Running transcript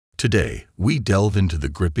Today, we delve into the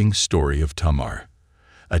gripping story of Tamar,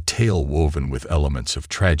 a tale woven with elements of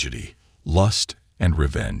tragedy, lust, and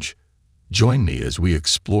revenge. Join me as we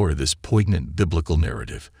explore this poignant biblical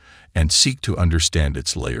narrative and seek to understand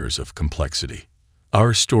its layers of complexity.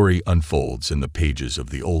 Our story unfolds in the pages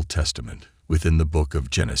of the Old Testament, within the book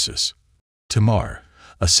of Genesis. Tamar,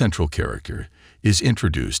 a central character, is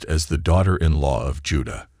introduced as the daughter-in-law of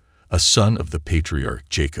Judah, a son of the patriarch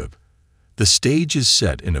Jacob. The stage is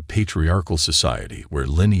set in a patriarchal society where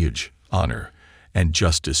lineage, honor, and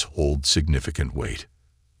justice hold significant weight.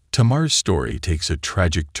 Tamar's story takes a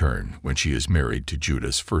tragic turn when she is married to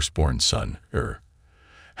Judah's firstborn son,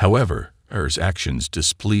 However, Er's actions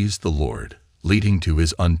displease the Lord, leading to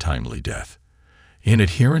his untimely death. In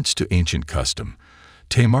adherence to ancient custom,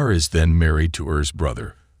 Tamar is then married to Er's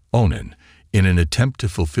brother, Onan, in an attempt to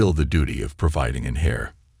fulfill the duty of providing an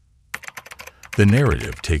heir. The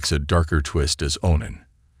narrative takes a darker twist as Onan,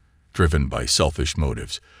 driven by selfish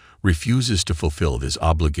motives, refuses to fulfill his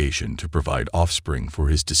obligation to provide offspring for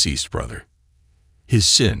his deceased brother. His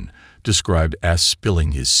sin, described as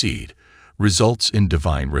spilling his seed, results in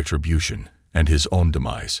divine retribution and his own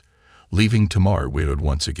demise, leaving Tamar widowed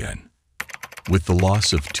once again. With the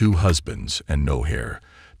loss of two husbands and no heir,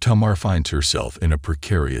 Tamar finds herself in a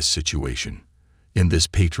precarious situation. In this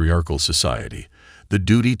patriarchal society, the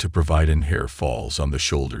duty to provide an heir falls on the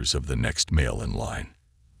shoulders of the next male in line,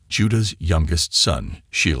 Judah's youngest son,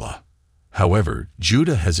 Shelah. However,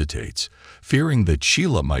 Judah hesitates, fearing that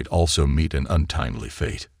Shelah might also meet an untimely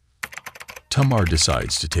fate. Tamar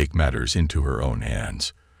decides to take matters into her own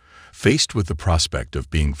hands. Faced with the prospect of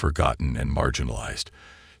being forgotten and marginalized,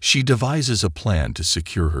 she devises a plan to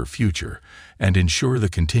secure her future and ensure the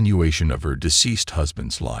continuation of her deceased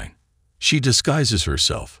husband's line. She disguises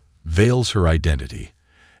herself, veils her identity,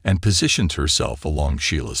 and positions herself along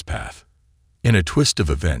Shelah's path. In a twist of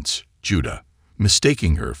events, Judah,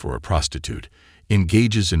 mistaking her for a prostitute,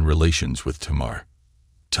 engages in relations with Tamar.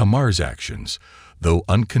 Tamar's actions, though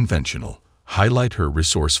unconventional, highlight her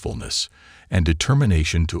resourcefulness and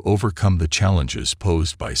determination to overcome the challenges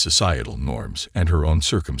posed by societal norms and her own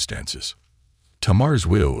circumstances. Tamar's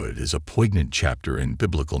widowhood is a poignant chapter in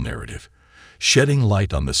biblical narrative, shedding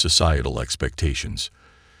light on the societal expectations,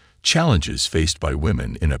 challenges faced by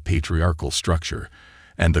women in a patriarchal structure,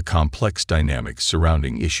 and the complex dynamics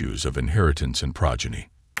surrounding issues of inheritance and progeny.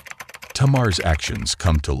 Tamar's actions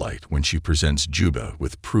come to light when she presents Judah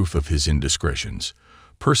with proof of his indiscretions,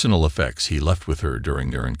 personal effects he left with her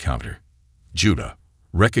during their encounter. Judah,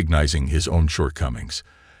 recognizing his own shortcomings,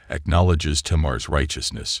 acknowledges Tamar's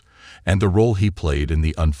righteousness and the role he played in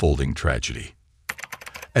the unfolding tragedy.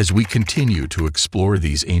 As we continue to explore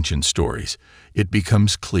these ancient stories, it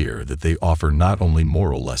becomes clear that they offer not only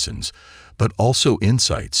moral lessons, but also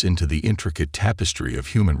insights into the intricate tapestry of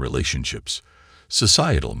human relationships,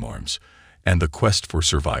 societal norms, and the quest for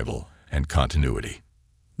survival and continuity.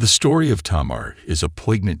 The story of Tamar is a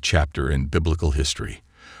poignant chapter in biblical history,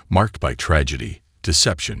 marked by tragedy,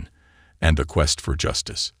 deception, and the quest for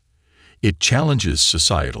justice. It challenges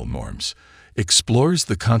societal norms, explores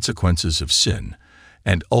the consequences of sin,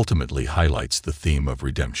 and ultimately highlights the theme of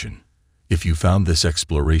redemption. If you found this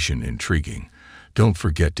exploration intriguing, don't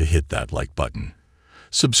forget to hit that like button.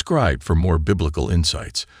 Subscribe for more biblical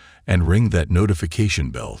insights, and ring that notification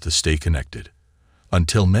bell to stay connected.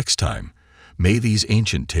 Until next time, may these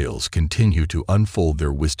ancient tales continue to unfold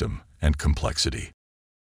their wisdom and complexity.